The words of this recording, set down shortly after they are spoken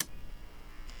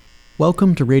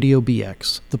Welcome to Radio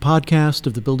BX, the podcast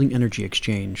of the Building Energy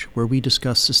Exchange, where we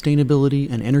discuss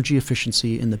sustainability and energy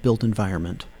efficiency in the built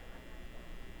environment.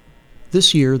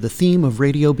 This year, the theme of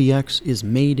Radio BX is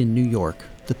Made in New York,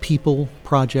 the people,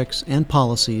 projects, and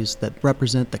policies that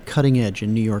represent the cutting edge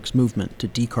in New York's movement to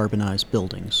decarbonize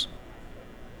buildings.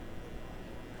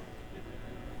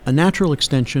 A natural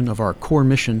extension of our core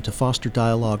mission to foster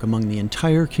dialogue among the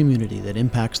entire community that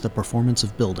impacts the performance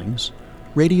of buildings,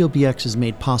 Radio BX is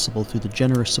made possible through the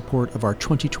generous support of our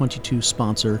 2022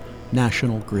 sponsor,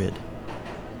 National Grid.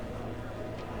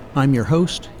 I'm your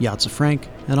host, Yatza Frank,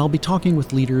 and I'll be talking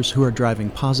with leaders who are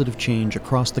driving positive change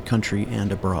across the country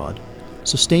and abroad.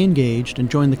 So stay engaged and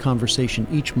join the conversation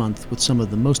each month with some of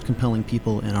the most compelling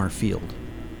people in our field.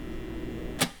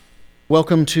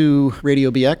 Welcome to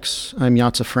Radio BX. I'm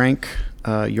Yatza Frank,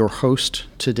 your host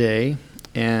today.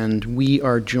 And we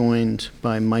are joined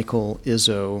by Michael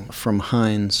Izzo from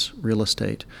Hines Real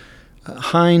Estate.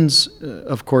 Hines,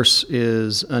 of course,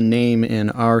 is a name in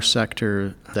our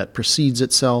sector that precedes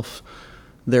itself.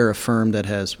 They're a firm that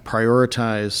has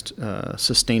prioritized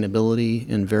sustainability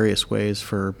in various ways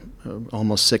for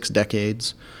almost 6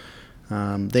 decades.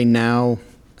 They now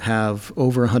have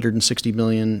over $160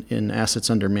 million in assets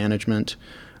under management,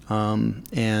 and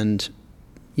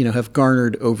have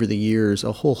garnered over the years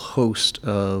a whole host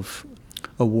of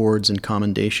awards and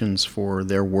commendations for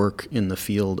their work in the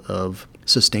field of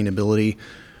sustainability.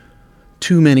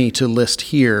 Too many to list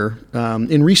here.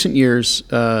 In recent years,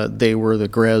 they were the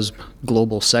GRESB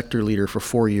Global Sector Leader for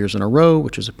 4 years in a row,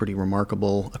 which is a pretty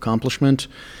remarkable accomplishment.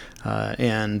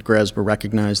 And GRESB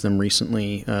recognized them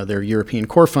recently. Their European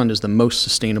Core Fund is the most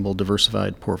sustainable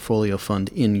diversified portfolio fund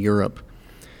in Europe.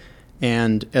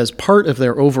 And as part of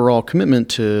their overall commitment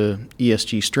to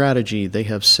ESG strategy, they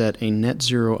have set a net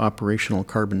zero operational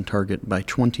carbon target by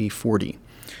 2040,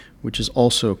 which is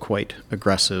also quite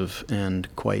aggressive and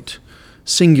quite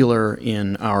singular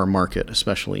in our market,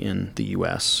 especially in the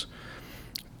U.S.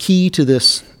 Key to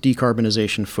this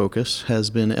decarbonization focus has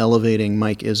been elevating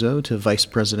Mike Izzo to Vice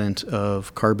President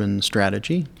of Carbon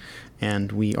Strategy,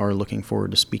 and we are looking forward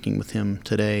to speaking with him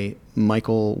today.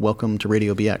 Michael, welcome to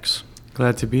Radio BX.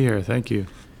 Glad to be here. Thank you.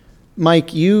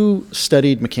 Mike, you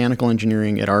studied mechanical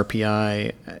engineering at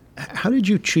RPI. How did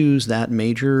you choose that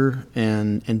major?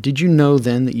 And did you know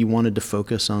then that you wanted to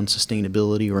focus on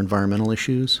sustainability or environmental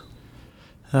issues?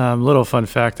 Little fun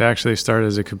fact, I actually started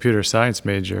as a computer science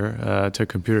major, took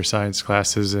computer science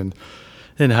classes in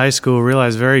high school,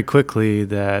 realized very quickly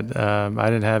that I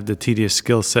didn't have the tedious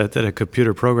skill set that a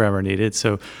computer programmer needed.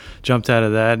 So jumped out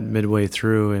of that midway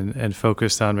through and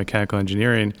focused on mechanical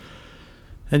engineering.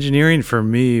 Engineering for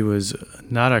me was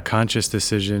not a conscious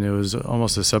decision. It was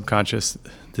almost a subconscious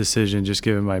decision, just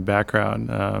given my background.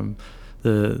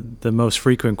 The most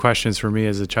frequent questions for me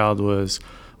as a child was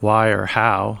why or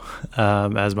how,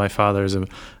 as my father is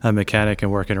a mechanic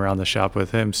and working around the shop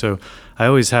with him. So I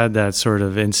always had that sort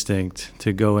of instinct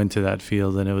to go into that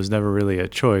field, and it was never really a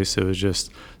choice. It was just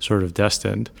sort of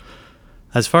destined.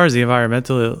 As far as the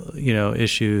environmental,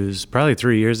 issues, probably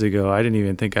 3 years ago, I didn't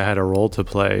even think I had a role to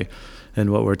play in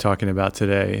what we're talking about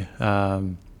today.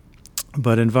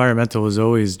 But environmental was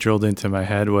always drilled into my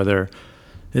head, whether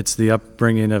it's the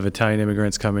upbringing of Italian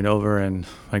immigrants coming over, and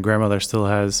my grandmother still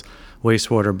has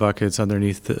wastewater buckets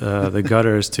underneath the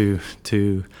gutters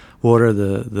to water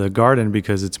the garden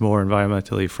because it's more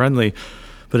environmentally friendly.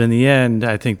 But in the end,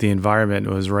 I think the environment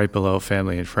was right below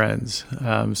family and friends.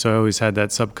 So I always had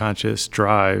that subconscious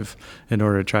drive in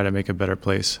order to try to make a better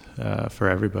place for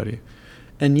everybody.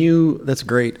 And that's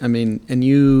great. And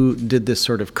you did this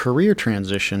sort of career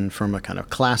transition from a kind of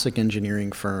classic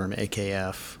engineering firm,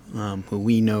 AKF, who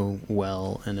we know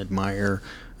well and admire,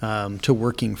 to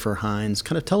working for Hines.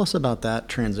 Kind of tell us about that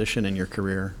transition in your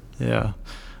career. Yeah.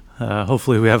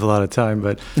 Hopefully we have a lot of time,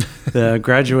 but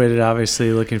graduated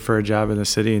obviously looking for a job in the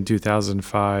city in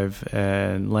 2005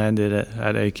 and landed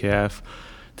at AKF.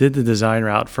 Did the design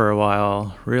route for a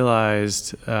while,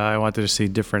 realized I wanted to see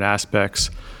different aspects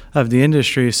of the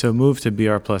industry, so moved to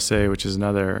BR+A, which is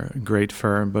another great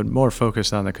firm, but more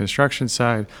focused on the construction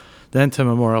side, then to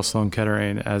Memorial Sloan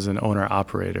Kettering as an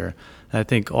owner-operator. I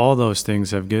think all those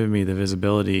things have given me the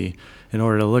visibility in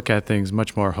order to look at things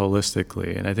much more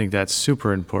holistically, and I think that's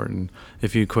super important.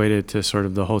 If you equate it to sort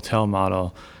of the hotel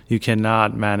model, you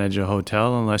cannot manage a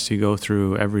hotel unless you go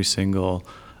through every single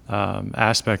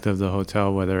aspect of the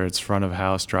hotel, whether it's front of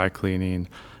house, dry cleaning,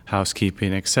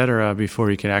 housekeeping, et cetera,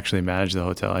 before you can actually manage the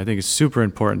hotel. I think it's super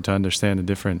important to understand the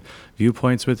different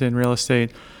viewpoints within real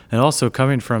estate. And also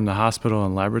coming from the hospital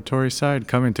and laboratory side,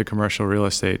 coming to commercial real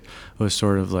estate was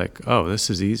sort of like, oh, this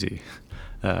is easy.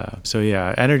 So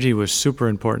yeah, energy was super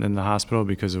important in the hospital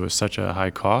because it was such a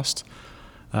high cost.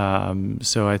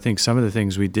 So I think some of the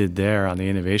things we did there on the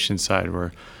innovation side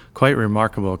were quite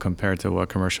remarkable compared to what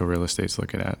commercial real estate's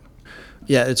looking at.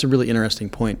 Yeah, it's a really interesting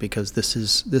point because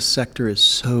this sector is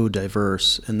so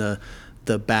diverse, and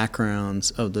the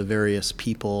backgrounds of the various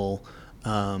people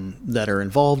that are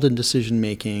involved in decision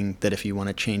making, that if you want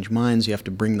to change minds, you have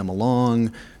to bring them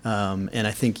along. And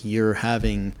I think you're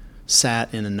having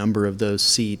sat in a number of those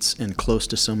seats and close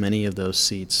to so many of those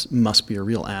seats must be a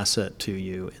real asset to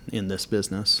you in this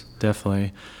business.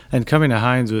 Definitely. And coming to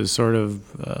Hines was sort of,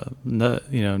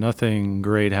 nothing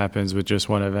great happens with just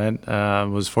one event.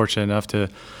 Was fortunate enough to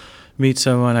meet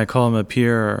someone, I call him a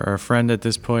peer or a friend at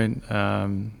this point,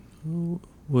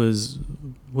 was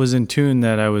in tune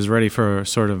that I was ready for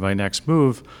sort of my next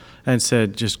move, and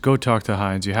said, just go talk to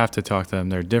Hines. You have to talk to them.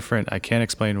 They're different. I can't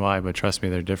explain why, but trust me,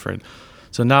 they're different.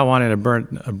 So not wanting to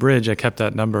burn a bridge, I kept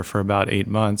that number for about 8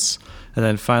 months. And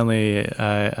then finally,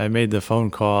 I made the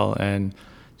phone call, and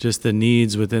just the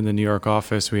needs within the New York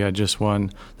office. We had just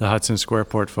won the Hudson Square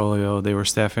portfolio. They were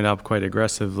staffing up quite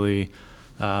aggressively,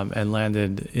 and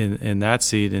landed in that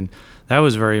seat. And that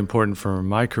was very important for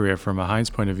my career from a Hines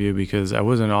point of view, because I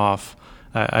wasn't off.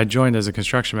 I joined as a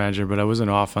construction manager, but I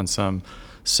wasn't off on some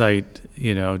site,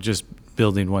 just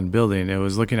building one building. It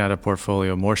was looking at a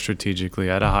portfolio more strategically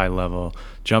at a high level,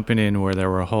 jumping in where there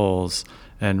were holes,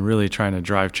 and really trying to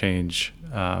drive change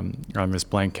on this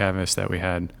blank canvas that we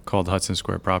had called Hudson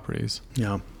Square Properties.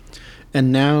 Yeah.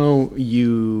 And now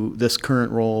this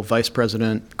current role, Vice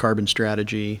President, Carbon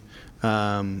Strategy,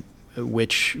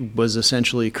 which was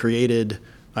essentially created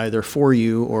either for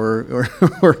you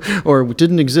or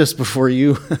didn't exist before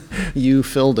you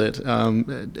filled it.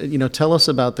 Tell us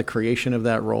about the creation of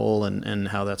that role and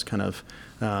how that's kind of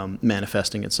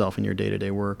manifesting itself in your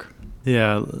day-to-day work.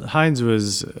 Yeah, Hines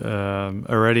was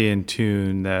already in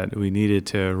tune that we needed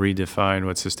to redefine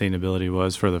what sustainability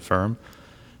was for the firm.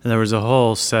 And there was a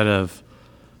whole set of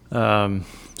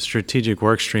strategic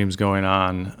work streams going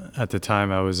on at the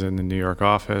time I was in the New York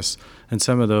office. And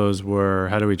some of those were,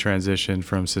 how do we transition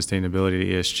from sustainability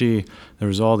to ESG? There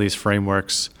was all these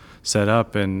frameworks set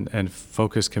up and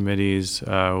focus committees,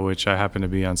 which I happen to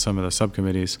be on some of the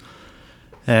subcommittees.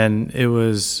 And it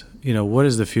was, what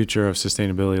does the future of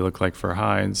sustainability look like for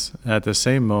Hines? At the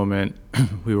same moment,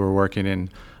 we were working in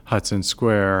Hudson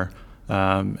Square,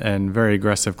 and very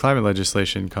aggressive climate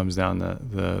legislation comes down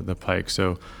the pike.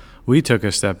 So we took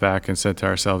a step back and said to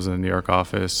ourselves in the New York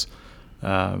office,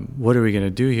 what are we going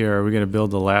to do here? Are we going to build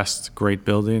the last great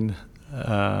building,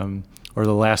 or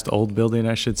the last old building,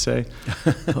 I should say?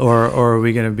 or are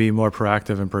we going to be more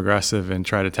proactive and progressive and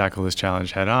try to tackle this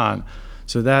challenge head on?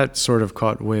 So that sort of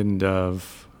caught wind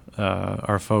of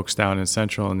our folks down in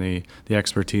Central and the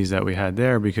expertise that we had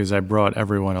there, because I brought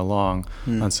everyone along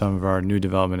on some of our new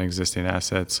development existing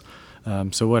assets.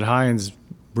 So what Hines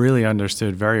really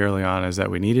understood very early on is that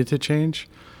we needed to change,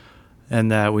 and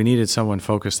that we needed someone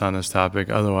focused on this topic.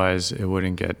 Otherwise, it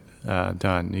wouldn't get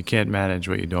done. You can't manage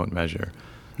what you don't measure.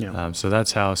 Yeah. So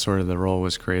that's how sort of the role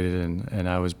was created, and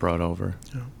I was brought over.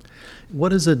 Yeah. What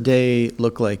does a day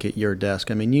look like at your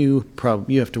desk? I mean, you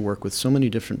have to work with so many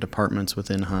different departments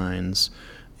within Hines,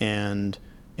 and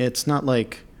it's not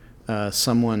like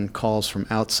someone calls from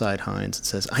outside Hines and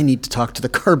says, "I need to talk to the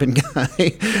carbon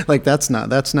guy." Like that's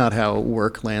not how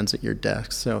work lands at your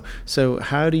desk. So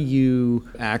how do you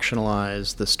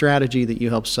actionalize the strategy that you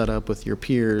help set up with your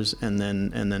peers, and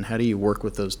then how do you work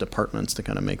with those departments to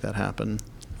kind of make that happen?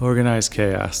 Organized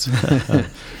chaos.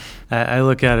 I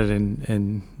look at it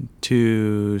in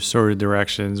two sort of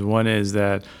directions. One is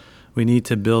that we need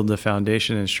to build the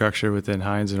foundation and structure within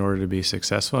Hines in order to be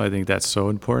successful. I think that's so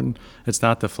important. It's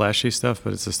not the flashy stuff,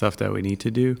 but it's the stuff that we need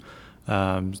to do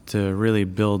to really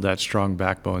build that strong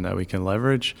backbone that we can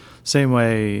leverage. Same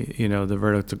way,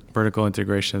 the vertical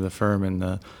integration of the firm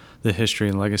and the history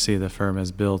and legacy of the firm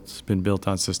has been built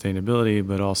on sustainability,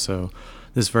 but also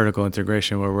this vertical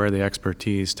integration where we're the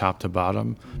expertise top to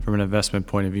bottom from an investment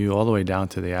point of view all the way down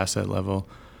to the asset level.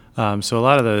 So a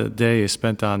lot of the day is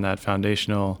spent on that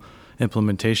foundational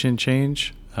implementation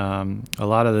change. A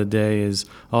lot of the day is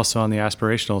also on the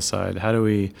aspirational side. How do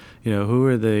we, who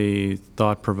are the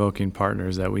thought-provoking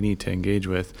partners that we need to engage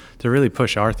with to really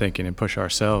push our thinking and push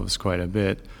ourselves quite a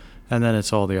bit? And then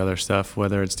it's all the other stuff,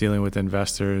 whether it's dealing with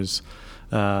investors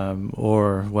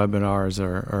or webinars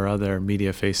or other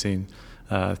media-facing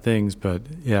things. But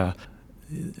yeah,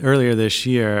 earlier this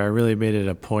year, I really made it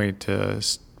a point to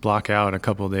block out a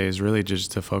couple of days really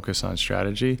just to focus on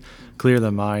strategy, clear the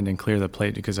mind and clear the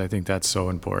plate, because I think that's so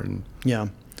important. Yeah.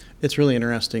 It's really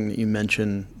interesting that you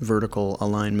mention vertical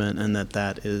alignment and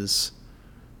that is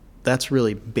that's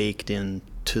really baked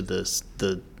into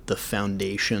the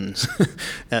foundations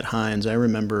at Heinz. I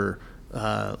remember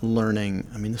learning,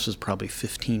 I mean, this was probably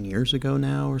 15 years ago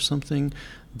now or something,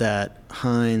 that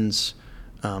Heinz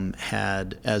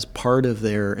had, as part of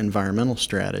their environmental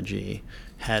strategy,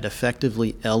 had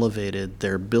effectively elevated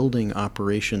their building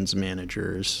operations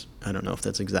managers, I don't know if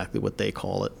that's exactly what they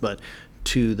call it, but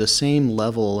to the same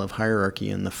level of hierarchy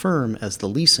in the firm as the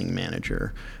leasing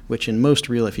manager, which in most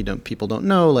people don't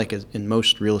know, like in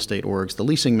most real estate orgs, the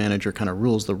leasing manager kind of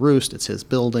rules the roost. It's his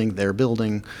building, their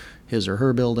building, his or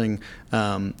her building,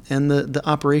 and the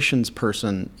operations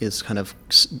person is kind of,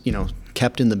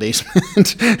 kept in the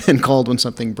basement and called when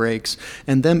something breaks.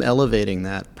 And them elevating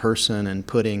that person and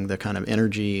putting the kind of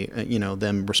energy,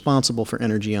 them responsible for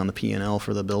energy on the P&L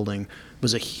for the building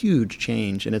was a huge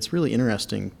change. And it's really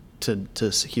interesting to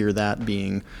hear that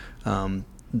being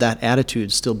that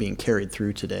attitude still being carried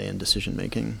through today in decision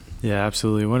making. Yeah,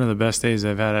 absolutely. One of the best days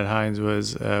I've had at Heinz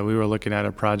was we were looking at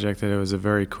a project and it was a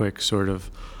very quick sort of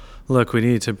look. We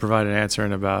needed to provide an answer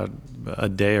in about a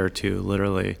day or two,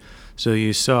 literally. So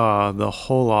you saw the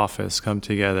whole office come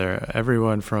together,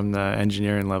 everyone from the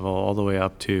engineering level all the way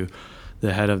up to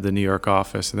the head of the New York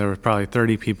office, and there were probably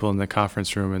 30 people in the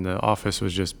conference room, and the office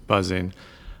was just buzzing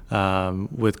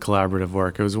with collaborative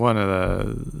work. It was one of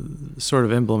the sort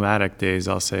of emblematic days,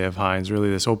 I'll say, of Heinz, really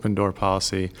this open door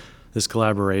policy, this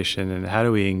collaboration, and how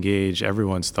do we engage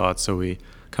everyone's thoughts so we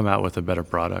come out with a better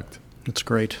product. That's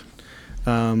great.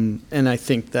 And I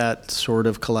think that sort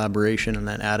of collaboration and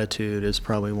that attitude is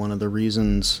probably one of the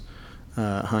reasons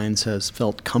Heinz has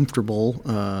felt comfortable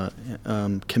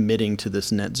committing to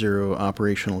this net zero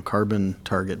operational carbon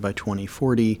target by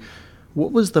 2040.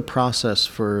 What was the process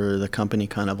for the company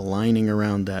kind of aligning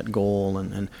around that goal,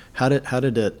 and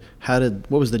what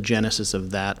was the genesis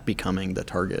of that becoming the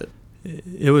target?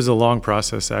 It was a long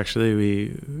process,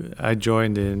 actually. I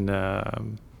joined in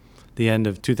the end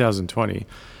of 2020,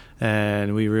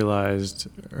 and we realized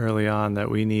early on that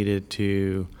we needed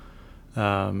to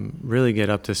really get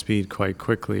up to speed quite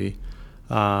quickly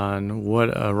on what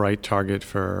a right target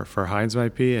for Heinz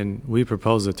might be. And we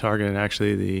proposed a target, and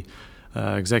actually the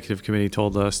executive committee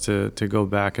told us to go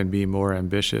back and be more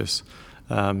ambitious.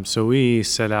 So we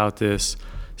set out this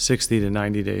 60 to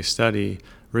 90 day study,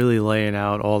 really laying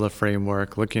out all the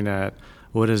framework, looking at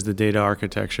what does the data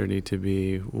architecture need to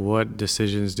be, what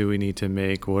decisions do we need to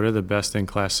make, what are the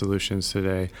best-in-class solutions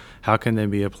today, how can they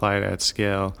be applied at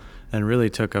scale, and really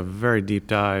took a very deep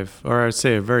dive, or I'd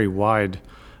say a very wide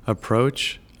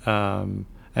approach, and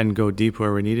go deep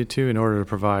where we needed to in order to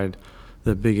provide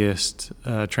the biggest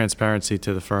transparency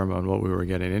to the firm on what we were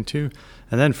getting into.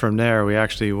 And then from there, we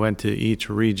actually went to each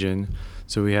region.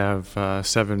 So we have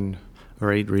 7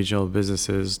 or 8 regional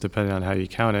businesses, depending on how you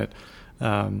count it,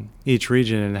 each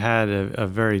region, and had a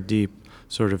very deep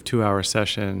sort of 2-hour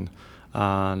session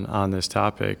on this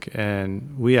topic.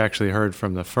 And we actually heard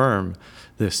from the firm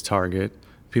this target.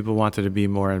 People wanted to be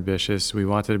more ambitious. We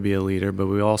wanted to be a leader, but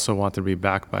we also wanted to be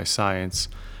backed by science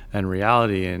and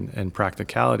reality and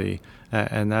practicality.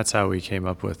 And that's how we came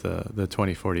up with the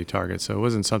 2040 target. So it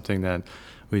wasn't something that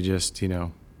we just,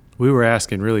 we were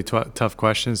asking really tough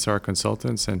questions to our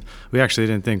consultants, and we actually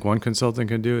didn't think one consultant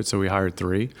could do it, so we hired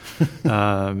 3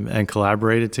 and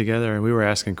collaborated together, and we were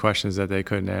asking questions that they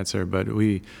couldn't answer, but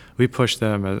we pushed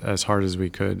them as hard as we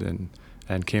could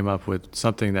and came up with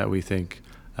something that we think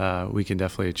we can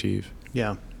definitely achieve.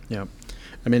 Yeah.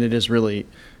 I mean, it is really,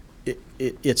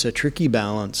 it's a tricky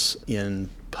balance in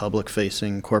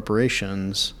public-facing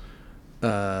corporations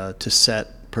to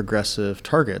set progressive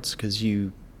targets, because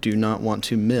you do not want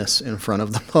to miss in front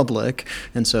of the public,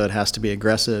 and so it has to be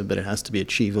aggressive, but it has to be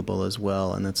achievable as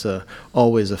well, and it's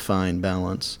always a fine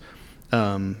balance.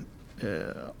 On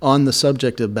the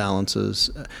subject of balances,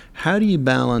 how do you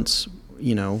balance,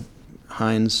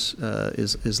 Heinz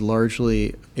is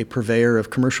largely a purveyor of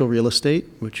commercial real estate,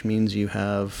 which means you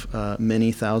have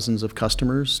many thousands of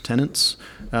customers, tenants.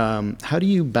 How do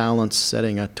you balance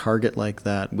setting a target like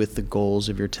that with the goals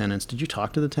of your tenants? Did you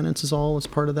talk to the tenants as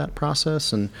part of that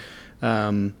process? And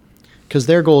because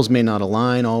their goals may not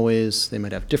align always, they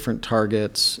might have different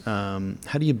targets.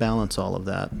 How do you balance all of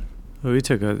that? Well, we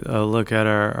took a look at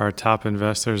our top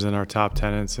investors and our top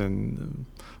tenants, and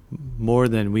more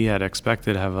than we had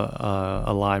expected have a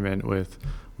alignment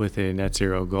with a net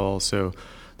zero goal. So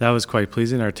that was quite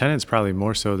pleasing. Our tenants probably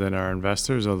more so than our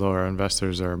investors, although our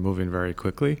investors are moving very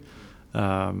quickly.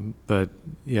 But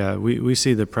yeah, we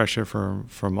see the pressure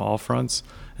from all fronts.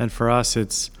 And for us,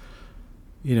 it's,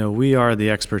 we are the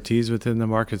expertise within the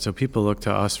market, so people look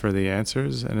to us for the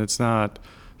answers, and it's not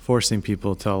forcing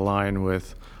people to align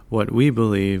with what we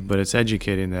believe, but it's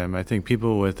educating them. I think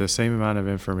people with the same amount of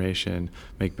information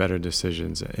make better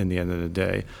decisions in the end of the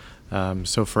day.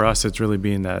 So for us, it's really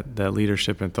being that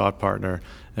leadership and thought partner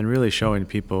and really showing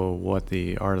people what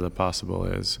the art of the possible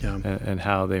is, and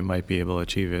how they might be able to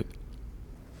achieve it.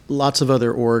 Lots of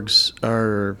other orgs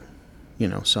are,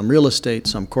 some real estate,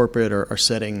 some corporate are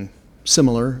setting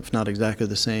similar, if not exactly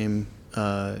the same,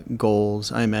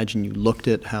 goals. I imagine you looked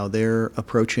at how they're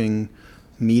approaching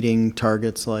meeting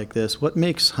targets like this. What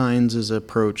makes Hines'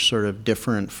 approach sort of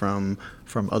different from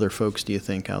other folks, do you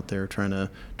think, out there trying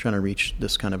to reach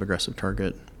this kind of aggressive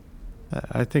target?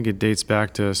 I think it dates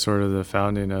back to sort of the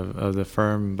founding of the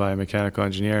firm by a mechanical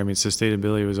engineer. I mean,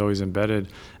 sustainability was always embedded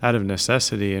out of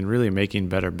necessity in really making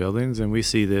better buildings, and we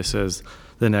see this as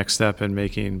the next step in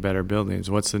making better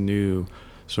buildings. What's the new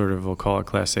sort of, we'll call it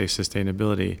Class A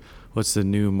sustainability? What's the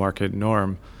new market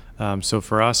norm? So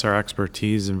for us, our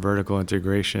expertise in vertical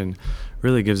integration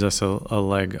really gives us a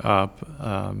leg up.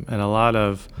 And a lot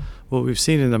of what we've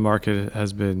seen in the market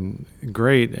has been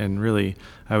great and really,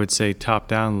 I would say,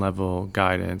 top-down level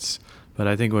guidance. But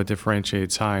I think what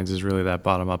differentiates Hines is really that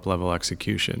bottom-up level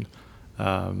execution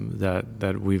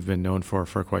that we've been known for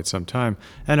quite some time,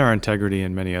 and our integrity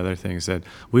and many other things that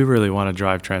we really want to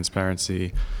drive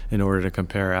transparency in order to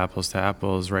compare apples to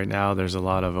apples. Right now, there's a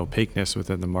lot of opaqueness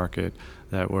within the market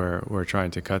that we're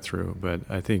trying to cut through. But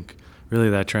I think really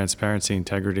that transparency,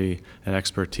 integrity, and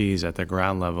expertise at the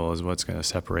ground level is what's going to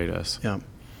separate us. Yeah.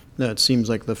 No, it seems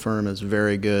like the firm is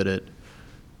very good at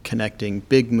connecting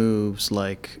big moves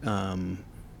like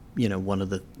one of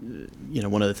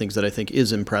the things that I think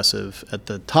is impressive at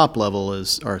the top level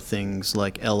are things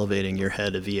like elevating your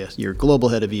global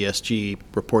head of ESG,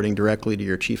 reporting directly to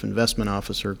your chief investment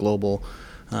officer global.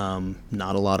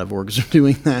 Not a lot of orgs are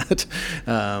doing that,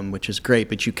 which is great,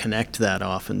 but you connect that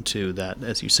often to that,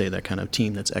 as you say, that kind of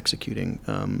team that's executing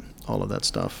all of that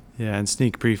stuff. Yeah, and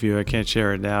sneak preview, I can't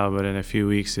share it now, but in a few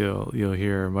weeks you'll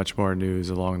hear much more news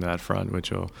along that front,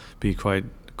 which will be quite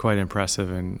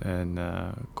impressive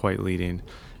and quite leading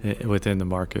within the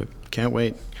market. Can't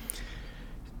wait.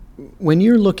 When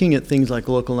you're looking at things like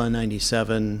Local Law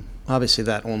 97, obviously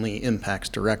that only impacts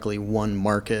directly one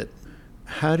market.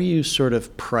 How do you sort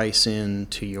of price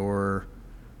into your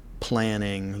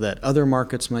planning that other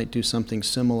markets might do something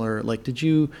similar? Like, did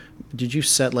you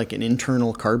set like an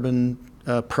internal carbon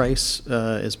price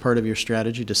as part of your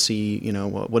strategy to see,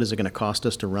 what is it going to cost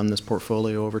us to run this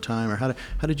portfolio over time, or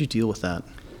how did you deal with that?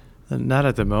 Not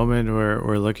at the moment.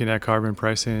 We're looking at carbon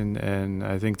pricing, and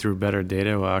I think through better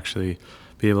data we'll actually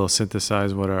be able to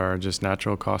synthesize what our just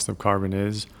natural cost of carbon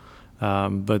is.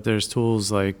 But there's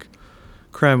tools like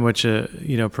CRREM, which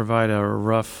provide a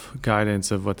rough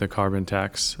guidance of what the carbon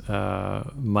tax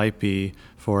might be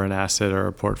for an asset or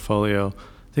a portfolio.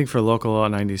 I think for Local Law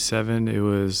 97, it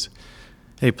was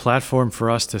a platform for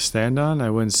us to stand on. I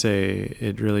wouldn't say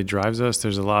it really drives us.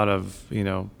 There's a lot of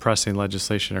pressing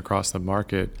legislation across the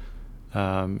market,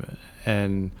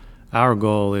 and our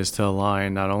goal is to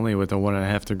align not only with the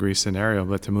 1.5 degree scenario,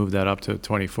 but to move that up to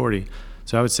 2040.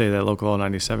 So I would say that Local Law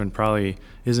 97 probably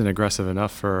isn't aggressive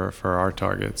enough for our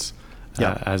targets,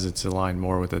 as it's aligned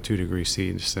more with a 2 degree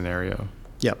C scenario.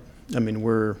 Yep. I mean,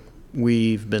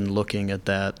 we've been looking at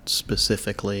that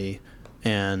specifically,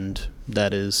 and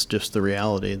that is just the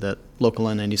reality that Local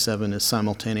Law 97 is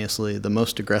simultaneously the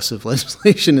most aggressive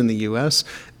legislation in the U.S.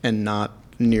 and not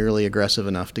nearly aggressive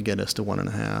enough to get us to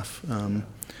 1.5.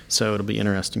 So it'll be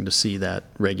interesting to see that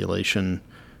regulation.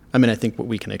 I mean, I think what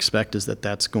we can expect is that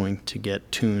that's going to get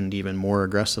tuned even more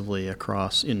aggressively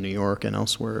across in New York and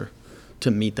elsewhere to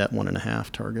meet that 1.5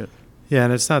 target. Yeah,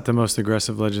 and it's not the most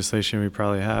aggressive legislation we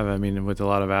probably have. I mean, with a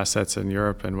lot of assets in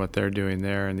Europe and what they're doing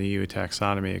there and the EU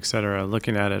taxonomy, et cetera,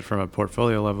 looking at it from a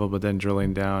portfolio level, but then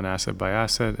drilling down asset by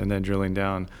asset and then drilling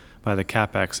down by the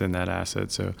CapEx in that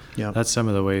asset. So that's some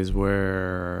of the ways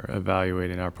we're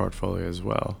evaluating our portfolio as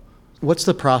well. What's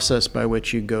the process by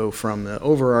which you go from the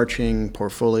overarching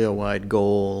portfolio-wide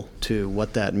goal to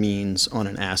what that means on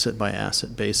an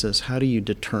asset-by-asset basis? How do you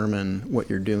determine what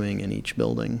you're doing in each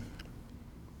building?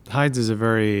 Hines is a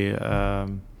very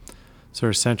sort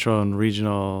of central and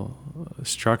regional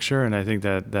structure, and I think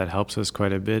that helps us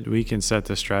quite a bit. We can set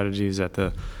the strategies at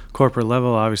the corporate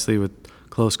level, obviously with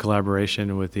close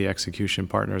collaboration with the execution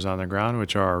partners on the ground,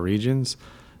 which are our regions,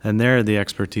 and they're the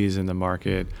expertise in the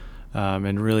market.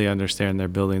 And really understand their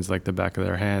buildings like the back of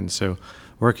their hand. So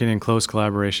working in close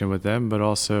collaboration with them, but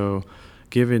also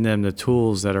giving them the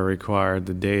tools that are required,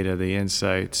 the data, the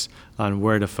insights on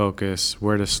where to focus,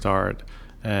 where to start,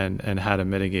 and how to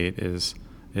mitigate is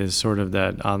sort of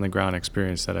that on-the-ground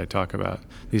experience that I talk about.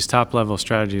 These top-level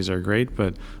strategies are great,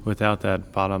 but without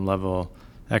that bottom-level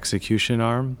execution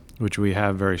arm, which we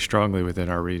have very strongly within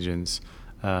our regions,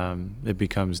 it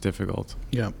becomes difficult.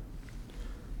 Yeah.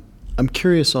 I'm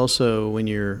curious also when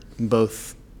you're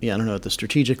both, I don't know, at the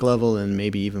strategic level and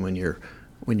maybe even when you're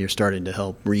starting to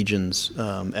help regions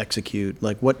execute,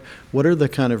 like what are the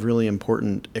kind of really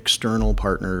important external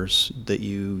partners that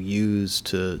you use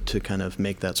to kind of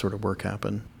make that sort of work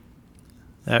happen?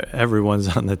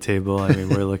 Everyone's on the table. I mean,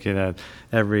 we're looking at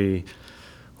every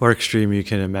work stream you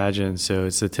can imagine. So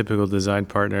it's the typical design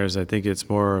partners. I think it's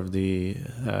more of the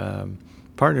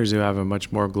partners who have a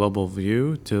much more global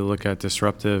view to look at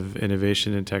disruptive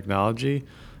innovation and technology,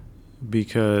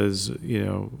 because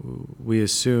we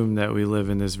assume that we live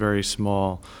in this very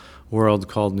small world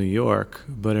called New York,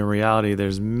 but in reality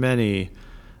there's many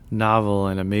novel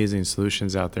and amazing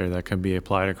solutions out there that can be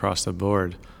applied across the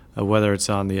board, whether it's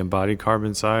on the embodied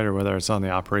carbon side or whether it's on the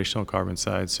operational carbon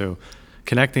side. So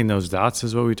connecting those dots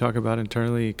is what we talk about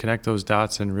internally. Connect those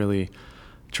dots and really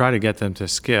try to get them to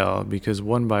scale, because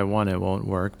one by one it won't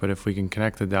work, but if we can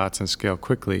connect the dots and scale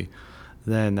quickly,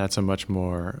 then that's a much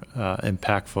more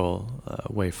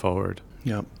impactful way forward.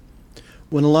 Yeah.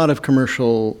 When a lot of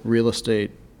commercial real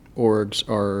estate orgs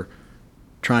are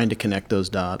trying to connect those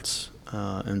dots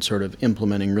and sort of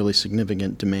implementing really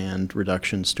significant demand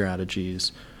reduction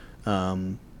strategies,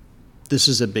 this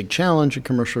is a big challenge in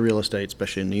commercial real estate,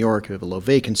 especially in New York. We have a low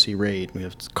vacancy rate.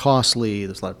 It's costly.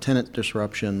 There's a lot of tenant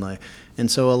disruption.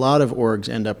 And so a lot of orgs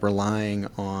end up relying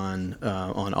on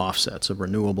offsets of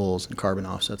renewables and carbon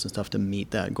offsets and stuff to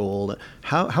meet that goal.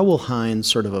 How will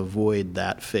Hines sort of avoid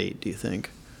that fate, do you think?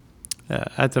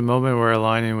 At the moment, we're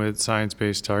aligning with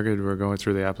Science-Based Target. We're going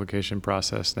through the application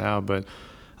process now, but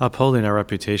upholding our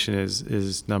reputation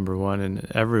is number one, and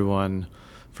everyone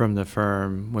from the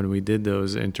firm, when we did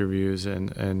those interviews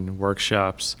and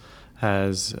workshops,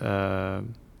 has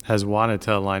wanted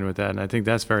to align with that, and I think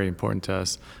that's very important to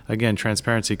us. Again,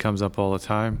 transparency comes up all the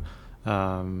time,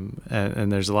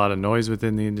 and there's a lot of noise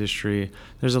within the industry.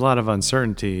 There's a lot of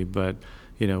uncertainty, but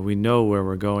we know where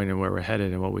we're going and where we're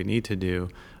headed and what we need to do.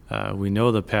 We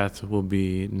know the path will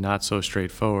be not so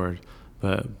straightforward,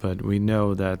 but we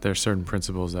know that there's certain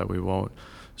principles that we won't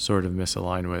sort of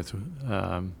misalign with.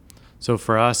 So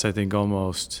for us, I think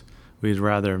almost we'd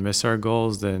rather miss our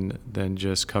goals than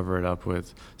just cover it up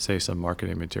with, say, some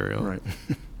marketing material. Right.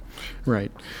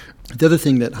 Right. The other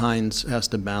thing that Hines has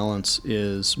to balance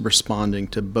is responding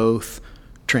to both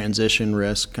transition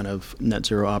risk, kind of net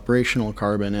zero operational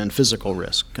carbon, and physical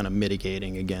risk, kind of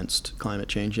mitigating against climate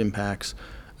change impacts.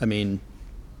 I mean,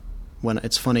 when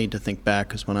it's funny to think back,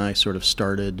 because when I sort of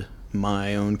started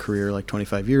my own career like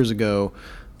 25 years ago,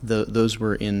 those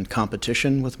were in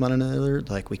competition with one another.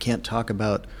 Like, we can't talk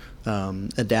about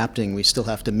adapting, we still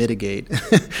have to mitigate.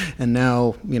 And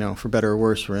now, for better or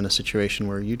worse, we're in a situation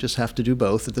where you just have to do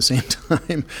both at the same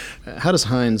time. How does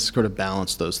Hines sort of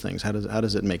balance those things? How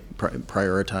does it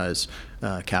prioritize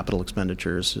capital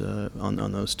expenditures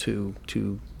on those two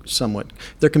somewhat?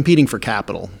 They're competing for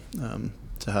capital.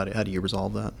 So how do you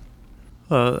resolve that?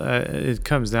 Well, it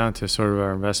comes down to sort of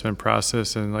our investment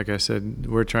process, and like I said,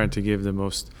 we're trying to give the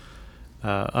most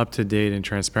up-to-date and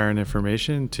transparent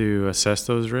information to assess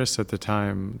those risks at the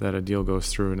time that a deal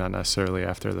goes through, not necessarily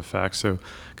after the fact. So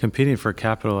competing for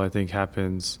capital, I think,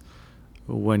 happens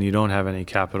when you don't have any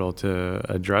capital to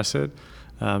address it.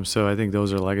 So I think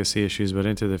those are legacy issues, but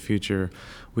into the future,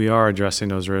 we are addressing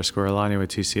those risks. We're aligning with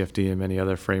TCFD and many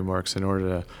other frameworks in order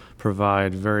to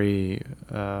provide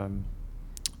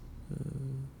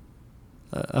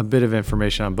a bit of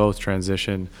information on both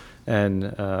transition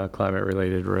and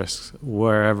climate-related risks,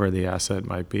 wherever the asset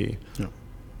might be. Yeah.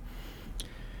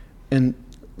 And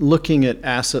looking at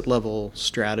asset-level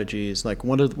strategies, like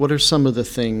what are some of the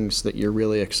things that you're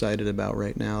really excited about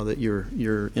right now that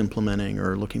you're implementing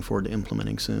or looking forward to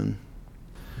implementing soon?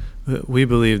 We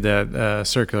believe that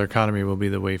circular economy will be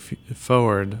the way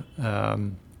forward.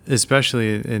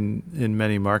 Especially in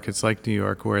many markets like New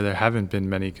York, where there haven't been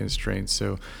many constraints.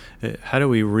 So how do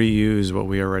we reuse what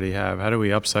we already have? How do we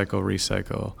upcycle,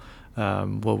 recycle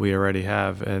what we already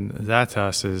have? And that to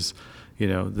us is,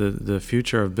 the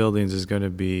future of buildings is going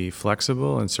to be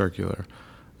flexible and circular.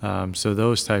 So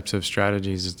those types of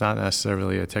strategies, it's not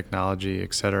necessarily a technology,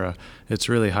 et cetera. It's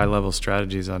really high-level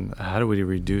strategies on how do we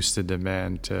reduce the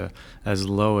demand to as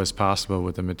low as possible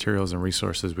with the materials and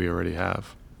resources we already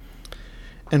have.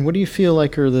 And what do you feel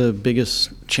like are the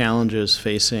biggest challenges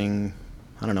facing,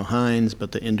 Hines,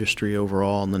 but the industry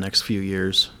overall in the next few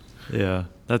years? Yeah,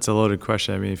 that's a loaded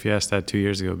question. I mean, if you asked that 2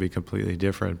 years ago, it would be completely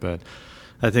different. But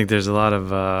I think there's a lot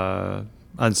of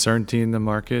uncertainty in the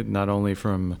market, not only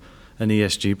from an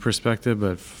ESG perspective,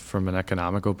 but from an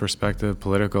economical perspective,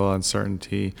 political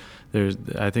uncertainty.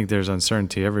 I think there's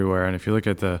uncertainty everywhere. And if you look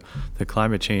at the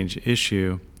climate change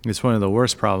issue, it's one of the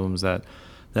worst problems that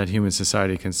human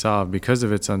society can solve because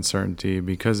of its uncertainty,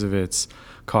 because of its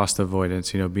cost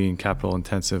avoidance, being capital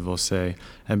intensive, we'll say,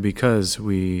 and because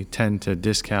we tend to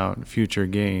discount future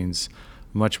gains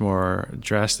much more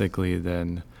drastically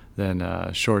than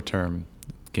short-term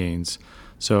gains.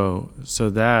 So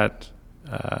that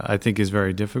I think is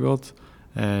very difficult,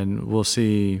 and we'll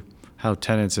see how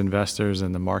tenants, investors,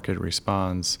 and the market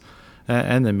responds,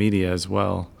 and the media as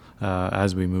well,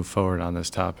 as we move forward on this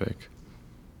topic.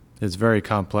 It's very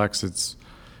complex. It's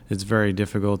very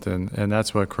difficult, and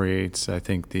that's what creates, I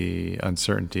think, the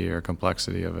uncertainty or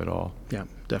complexity of it all. Yeah,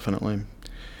 definitely.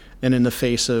 And in the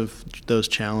face of those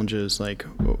challenges, like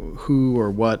who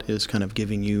or what is kind of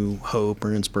giving you hope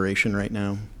or inspiration right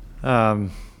now?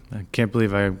 I can't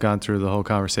believe I've gone through the whole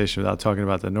conversation without talking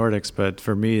about the Nordics, but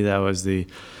for me, that was the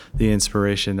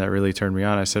inspiration that really turned me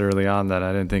on. I said early on that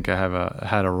I didn't think I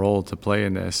had a role to play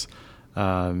in this.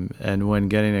 And when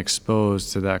getting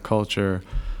exposed to that culture,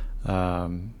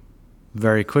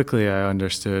 very quickly I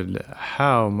understood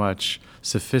how much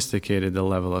sophisticated the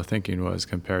level of thinking was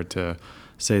compared to,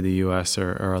 say, the U.S.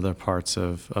 or other parts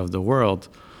of the world.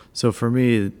 So for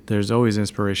me, there's always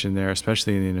inspiration there,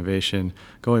 especially in the innovation.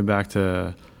 Going back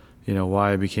to,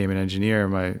 why I became an engineer,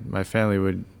 my family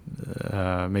would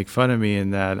make fun of me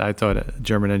in that I thought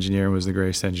German engineering was the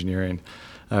greatest engineering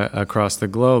across the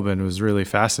globe, and was really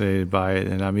fascinated by it.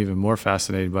 And I'm even more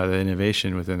fascinated by the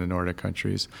innovation within the Nordic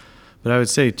countries. But I would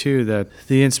say, too, that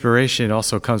the inspiration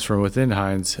also comes from within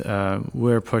Heinz.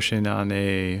 We're pushing on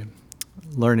a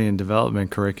learning and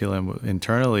development curriculum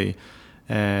internally,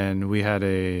 and we had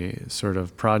a sort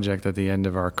of project at the end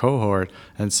of our cohort,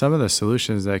 and some of the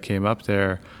solutions that came up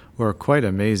there were quite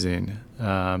amazing.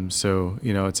 So,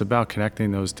 it's about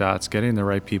connecting those dots, getting the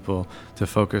right people to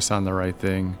focus on the right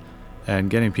thing, and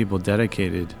getting people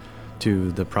dedicated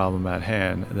to the problem at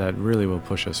hand that really will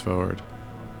push us forward.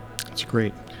 That's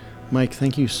great. Mike,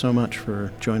 thank you so much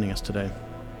for joining us today.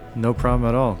 No problem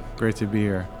at all. Great to be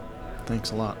here.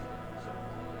 Thanks a lot.